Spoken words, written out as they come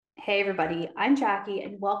Hey everybody, I'm Jackie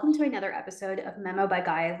and welcome to another episode of Memo by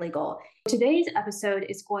Gaia Legal. Today's episode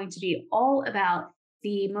is going to be all about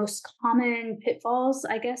the most common pitfalls,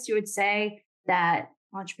 I guess you would say, that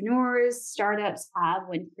entrepreneurs, startups have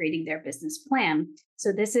when creating their business plan.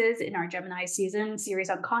 So this is in our Gemini season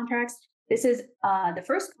series on contracts. This is the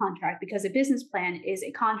first contract because a business plan is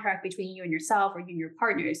a contract between you and yourself or you and your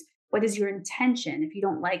partners. What is your intention? If you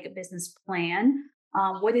don't like a business plan,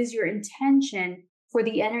 what is your intention for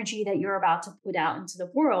the energy that you're about to put out into the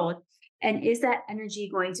world? And is that energy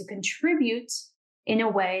going to contribute in a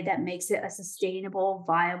way that makes it a sustainable,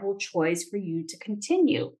 viable choice for you to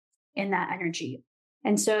continue in that energy?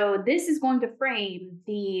 And so this is going to frame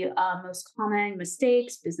the most common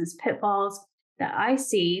mistakes, business pitfalls that I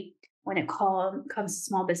see when it comes to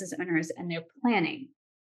small business owners and their planning.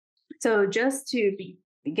 So just to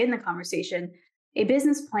begin the conversation, a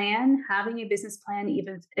business plan, having a business plan,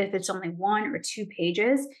 even if it's only 1 or 2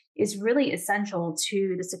 pages, is really essential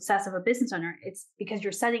to the success of a business owner. It's because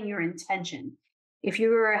you're setting your intention. If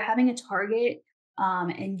you're having a target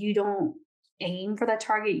and you don't aim for that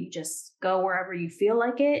target, you just go wherever you feel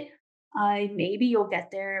like it, maybe you'll get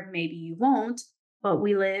there, maybe you won't. But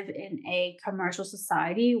we live in a commercial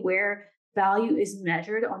society where value is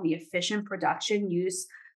measured on the efficient production, use,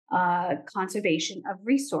 conservation of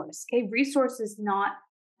resource. Okay, resource is not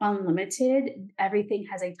unlimited. Everything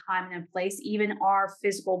has a time and a place. Even our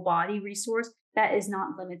physical body resource, that is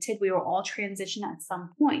not limited. We will all transition at some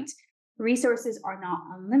point. Resources are not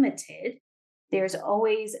unlimited. There's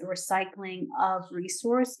always a recycling of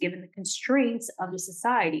resource given the constraints of the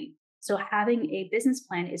society. So having a business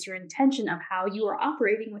plan is your intention of how you are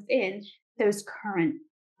operating within those current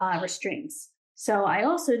restraints. So I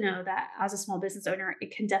also know that as a small business owner,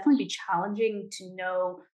 it can definitely be challenging to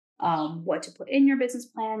know what to put in your business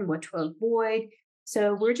plan, what to avoid.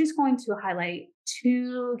 So we're just going to highlight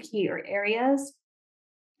 2 key areas.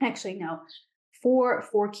 Actually, no,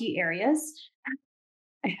 four key areas.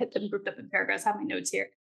 I had them grouped up in paragraphs, I have my notes here.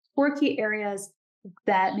 4 key areas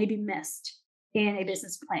that may be missed in a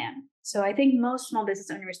business plan. So I think most small business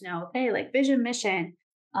owners know, okay, like vision, mission,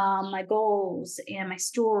 my goals and my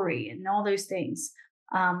story and all those things,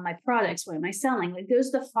 my products, what am I selling? Like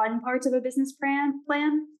those are the fun parts of a business plan.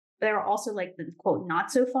 There are also like the quote, not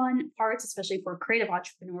so fun parts, especially for creative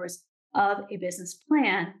entrepreneurs of a business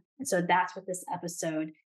plan. And so that's what this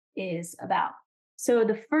episode is about. So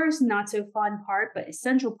the first not so fun part, but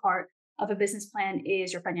essential part of a business plan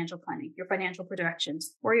is your financial planning, your financial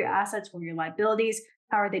projections. Where are your assets, where are your liabilities?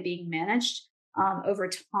 How are they being managed over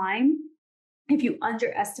time? If you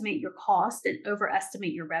underestimate your cost and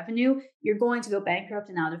overestimate your revenue, you're going to go bankrupt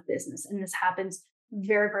and out of business. And this happens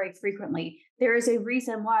very, very frequently. There is a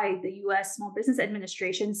reason why the US Small Business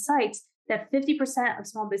Administration cites that 50% of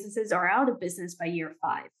small businesses are out of business by year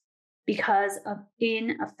 5 because of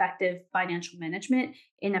ineffective financial management,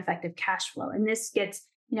 ineffective cash flow. And this gets,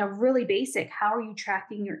 really basic. How are you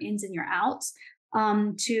tracking your ins and your outs?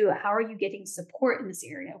 To how are you getting support in this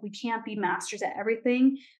area? We can't be masters at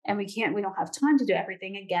everything, and we don't have time to do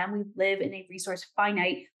everything. Again, we live in a resource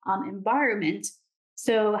finite environment.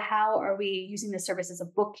 So how are we using the services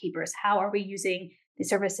of bookkeepers? How are we using the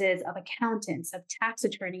services of accountants, of tax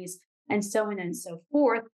attorneys, and so on and so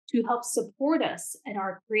forth to help support us in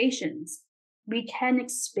our creations? We can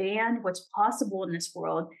expand what's possible in this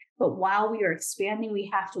world, but while we are expanding,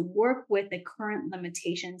 we have to work with the current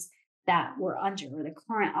limitations that we're under, or the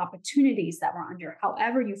current opportunities that we're under.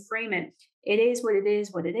 However you frame it, it is what it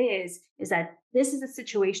is. What it is that this is a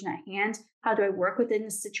situation at hand. How do I work within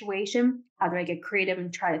this situation? How do I get creative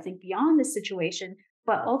and try to think beyond this situation?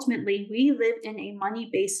 But ultimately, we live in a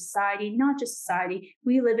money-based society, not just society.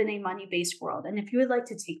 We live in a money-based world. And if you would like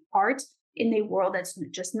to take part in a world that's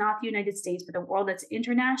just not the United States, but a world that's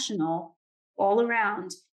international all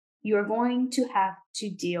around, you're going to have to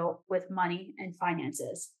deal with money and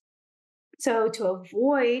finances. So to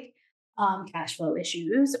avoid cash flow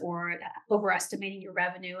issues or overestimating your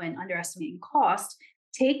revenue and underestimating cost,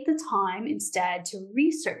 take the time instead to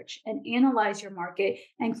research and analyze your market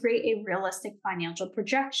and create a realistic financial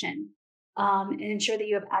projection and ensure that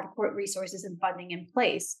you have adequate resources and funding in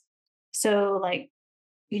place. So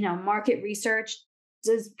market research,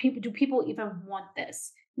 do people even want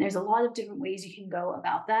this? And there's a lot of different ways you can go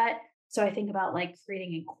about that. So I think about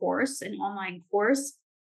creating a course, an online course.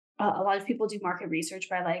 A lot of people do market research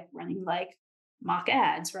by running mock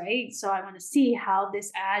ads, right? So I want to see how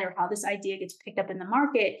this ad or how this idea gets picked up in the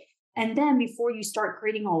market. And then before you start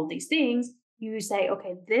creating all of these things, you say,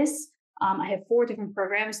 okay, I have 4 different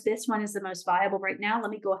programs. This one is the most viable right now.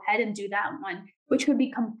 Let me go ahead and do that one, which could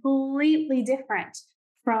be completely different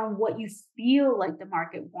from what you feel like the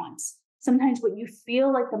market wants. Sometimes what you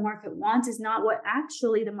feel like the market wants is not what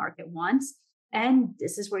actually the market wants. And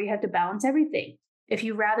this is where you have to balance everything. If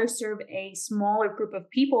you rather serve a smaller group of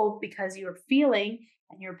people because you're feeling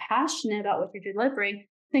and you're passionate about what you're delivering,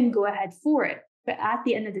 then go ahead for it. But at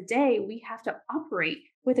the end of the day, we have to operate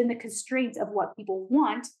within the constraints of what people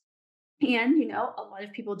want. And, a lot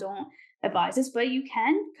of people don't advise this, but you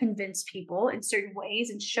can convince people in certain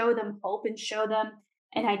ways and show them hope and show them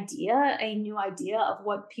a new idea of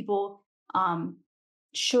what people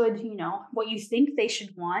should, what you think they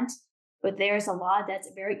should want. But there's a lot that's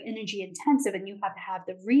very energy intensive, and you have to have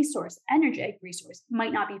the energetic resource. It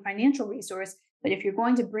might not be financial resource, but if you're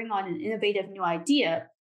going to bring on an innovative new idea,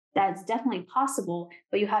 that's definitely possible,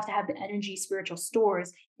 but you have to have the energy, spiritual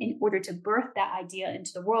stores in order to birth that idea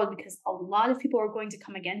into the world, because a lot of people are going to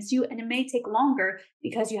come against you, and it may take longer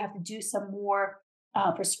because you have to do some more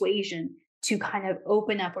persuasion to kind of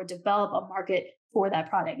open up or develop a market for that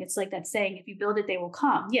product. It's like that saying, if you build it, they will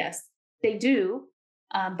come. Yes, they do.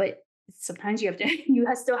 But sometimes you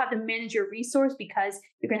still have to manage your resource, because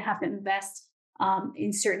you're going to have to invest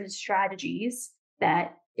in certain strategies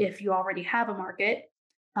that if you already have a market,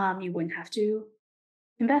 you wouldn't have to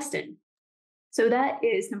invest in. So that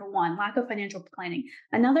is number one, lack of financial planning.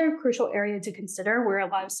 Another crucial area to consider where a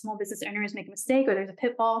lot of small business owners make a mistake or there's a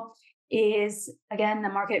pitfall is, again, the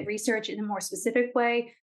market research in a more specific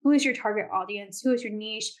way. Who is your target audience? Who is your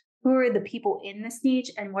niche? Who are the people in this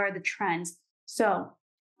niche? And what are the trends? So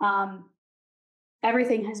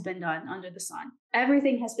everything has been done under the sun.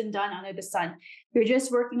 Everything has been done under the sun. You're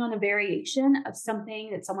just working on a variation of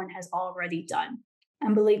something that someone has already done.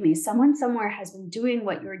 And believe me, someone somewhere has been doing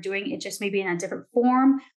what you're doing. It just may be in a different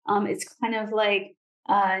form. It's kind of like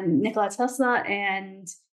Nikola Tesla and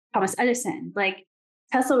Thomas Edison. Like,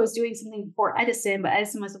 Tesla was doing something before Edison, but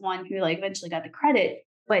Edison was the one who eventually got the credit.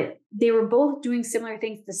 But they were both doing similar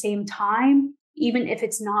things at the same time, even if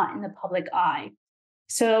it's not in the public eye.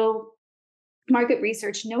 So market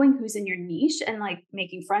research, knowing who's in your niche and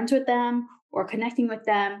making friends with them or connecting with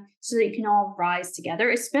them so that you can all rise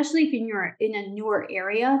together, especially if you're in a newer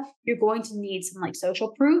area, you're going to need some social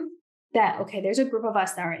proof that, okay, there's a group of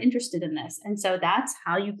us that are interested in this. And so that's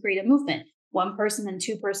how you create a movement. One person, then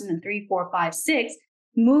two person, then 3, 4, 5, 6.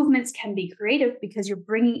 Movements can be creative because you're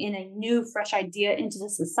bringing in a new, fresh idea into the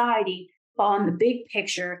society, but on the big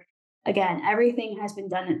picture, again, everything has been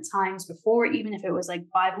done at times before, even if it was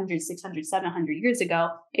 500, 600, 700 years ago,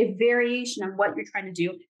 a variation of what you're trying to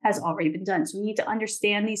do has already been done. So we need to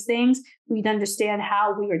understand these things. We need to understand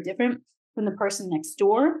how we are different from the person next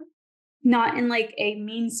door, not in a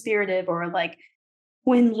mean-spirited or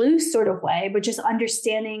win-lose sort of way, but just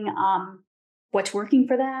understanding what's working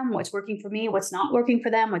for them, what's working for me, what's not working for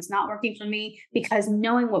them, what's not working for me, because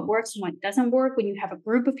knowing what works and what doesn't work, when you have a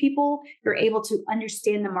group of people, you're able to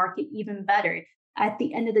understand the market even better. At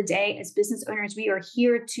the end of the day, as business owners, we are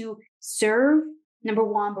here to serve, number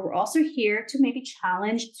one, but we're also here to maybe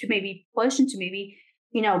challenge, to maybe push, and to maybe,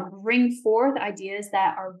 bring forth ideas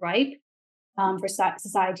that are ripe for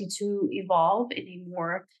society to evolve in a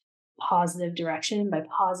more positive direction. By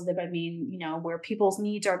positive, I mean, where people's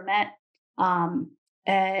needs are met,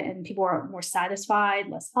 and people are more satisfied,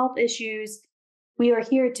 less health issues. We are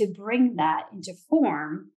here to bring that into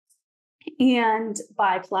form. And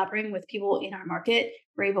by collaborating with people in our market,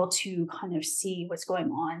 we're able to kind of see what's going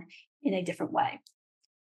on in a different way.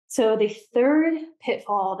 So the third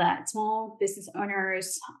pitfall that small business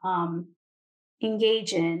owners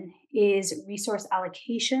engage in is resource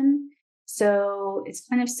allocation. So it's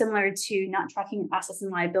kind of similar to not tracking assets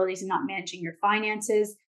and liabilities and not managing your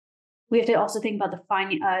finances. We have to also think about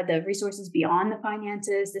the resources beyond the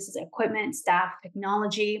finances. This is equipment, staff,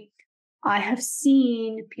 technology. I have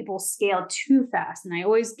seen people scale too fast, and I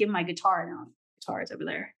always give my guitar now. Guitar is over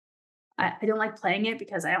there. I don't like playing it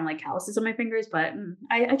because I don't like calluses on my fingers, but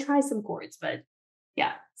I try some chords. But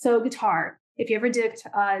yeah, so guitar. If you ever did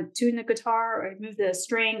tune the guitar or move the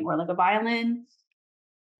string or a violin,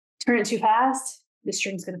 turn it too fast, the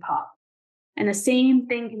string's going to pop. And the same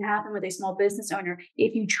thing can happen with a small business owner.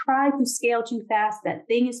 If you try to scale too fast, that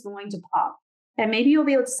thing is going to pop. And maybe you'll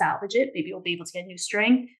be able to salvage it. Maybe you'll be able to get a new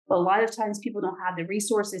string. But a lot of times people don't have the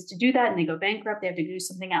resources to do that and they go bankrupt. They have to do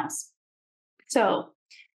something else. So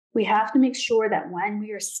we have to make sure that when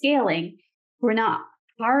we are scaling, we're not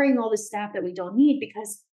hiring all the staff that we don't need,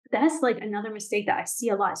 because that's another mistake that I see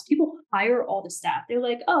a lot is people hire all the staff. They're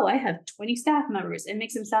like, oh, I have 20 staff members. It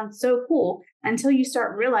makes them sound so cool until you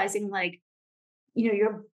start realizing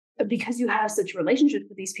you're, because you have such relationships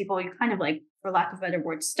with these people, you're kind of for lack of a better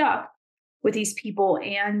word, stuck with these people.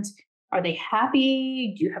 And Are they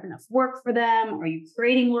happy? Do you have enough work for them? Are you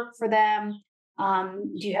creating work for them?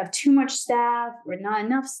 Do you have too much staff or not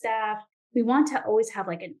enough staff? We want to always have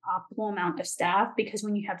like an optimal amount of staff, because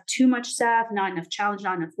when you have too much staff, not enough challenge,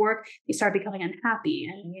 not enough work, you start becoming unhappy,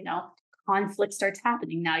 and conflict starts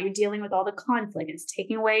happening. Now you're dealing with all the conflict. It's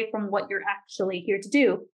taking away from what you're actually here to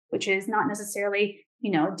do, which is not necessarily,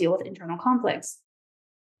 deal with internal conflicts.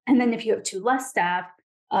 And then if you have too less staff,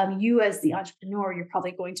 you as the entrepreneur, you're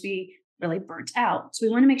probably going to be really burnt out. So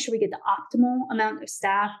we want to make sure we get the optimal amount of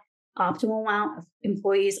staff, optimal amount of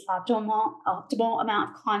employees, optimal amount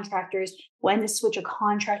of contractors, when to switch a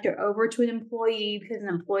contractor over to an employee, because an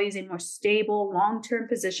employee is a more stable, long-term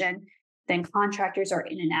position than contractors are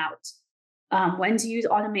in and out. When to use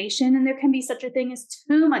automation, and there can be such a thing as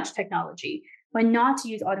too much technology. When not to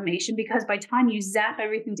use automation, because by the time you zap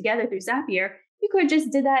everything together through Zapier, you could have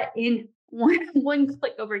just did that in one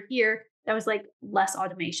click over here. That was like less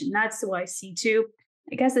automation. That's what I see too.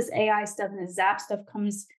 I guess this AI stuff and the Zap stuff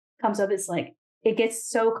comes up. It's like, it gets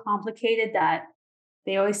so complicated that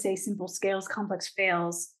they always say simple scales, complex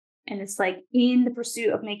fails. And it's like, in the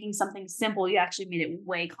pursuit of making something simple, you actually made it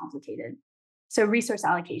way complicated. So resource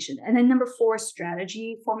allocation. And then number 4,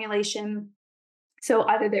 strategy formulation. So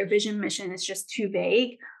either their vision, mission is just too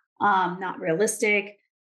vague, not realistic,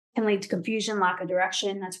 can lead to confusion, lack of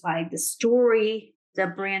direction. That's why the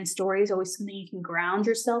brand story is always something you can ground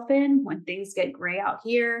yourself in when things get gray out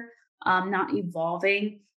here, not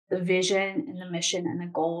evolving the vision and the mission and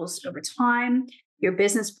the goals over time. Your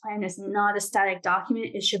business plan is not a static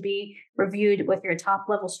document. It should be reviewed with your top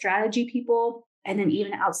level strategy people, and then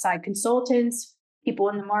even outside consultants, people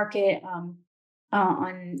in the market,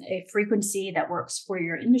 on a frequency that works for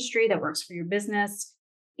your industry, that works for your business.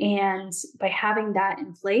 And by having that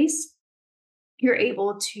in place, you're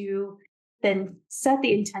able to then set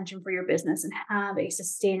the intention for your business and have a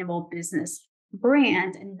sustainable business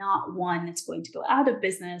brand, and not one that's going to go out of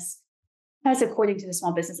business, as according to the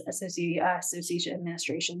Small Business Association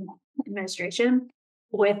Administration,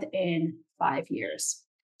 within 5 years.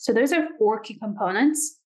 So those are 4 key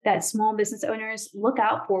components that small business owners look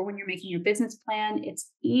out for when you're making your business plan. It's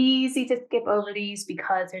easy to skip over these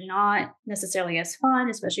because they're not necessarily as fun,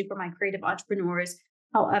 especially for my creative entrepreneurs.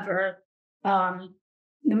 However, the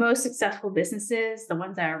most successful businesses, the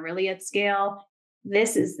ones that are really at scale,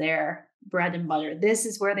 this is their bread and butter. This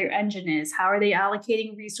is where their engine is. How are they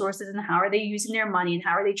allocating resources, and how are they using their money, and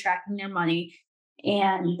how are they tracking their money?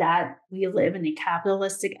 And that we live in a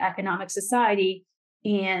capitalistic economic society,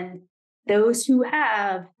 and those who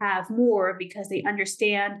have more because they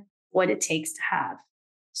understand what it takes to have.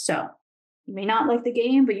 So you may not like the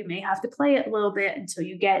game, but you may have to play it a little bit until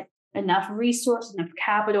you get enough resource, enough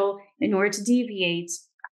capital in order to deviate.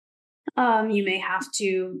 You may have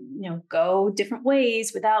to, go different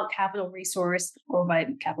ways without capital resource, or by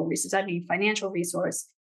capital resource, I mean financial resource.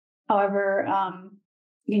 However,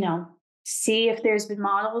 see if there's been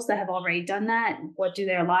models that have already done that. What do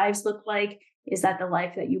their lives look like? Is that the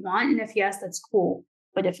life that you want? And if yes, that's cool.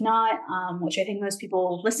 But if not, which I think most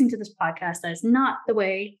people listening to this podcast, that is not the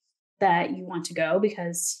way that you want to go,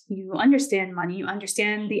 because you understand money, you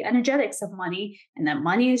understand the energetics of money, and that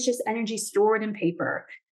money is just energy stored in paper.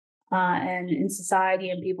 And in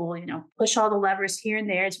society, and people, push all the levers here and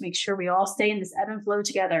there to make sure we all stay in this ebb and flow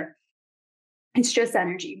together. It's just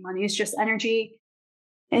energy. Money is just energy.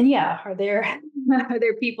 And yeah, are there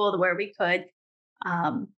people where we could,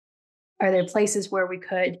 are there places where we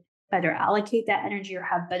could better allocate that energy, or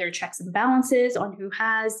have better checks and balances on who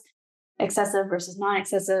has excessive versus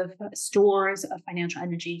non-excessive stores of financial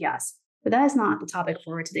energy? Yes. But that is not the topic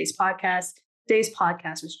for today's podcast. Today's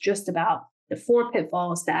podcast was just about the 4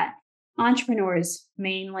 pitfalls that entrepreneurs,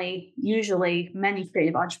 usually many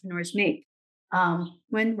creative entrepreneurs, make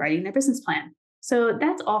when writing their business plan. So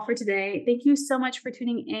that's all for today. Thank you so much for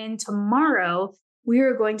tuning in. Tomorrow, we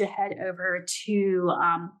are going to head over to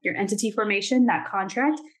your entity formation, that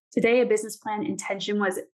contract. Today, a business plan intention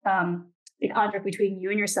was a contract between you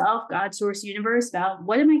and yourself, God, source, universe, about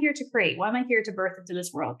what am I here to create? What am I here to birth into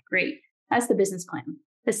this world? Great. That's the business plan.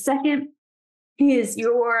 The second is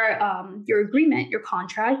your agreement, your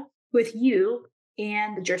contract with you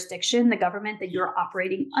and the jurisdiction, the government that you're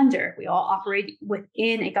operating under. We all operate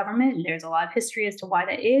within a government, and there's a lot of history as to why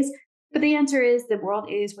that is. But the answer is the world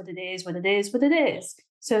is what it is, what it is, what it is.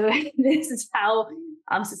 So this is how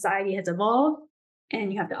society has evolved,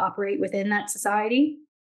 and you have to operate within that society.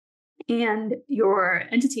 And your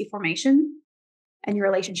entity formation and your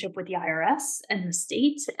relationship with the IRS and the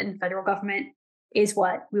state and federal government is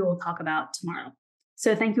what we will talk about tomorrow.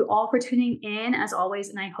 So thank you all for tuning in as always,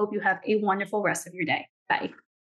 and I hope you have a wonderful rest of your day. Bye.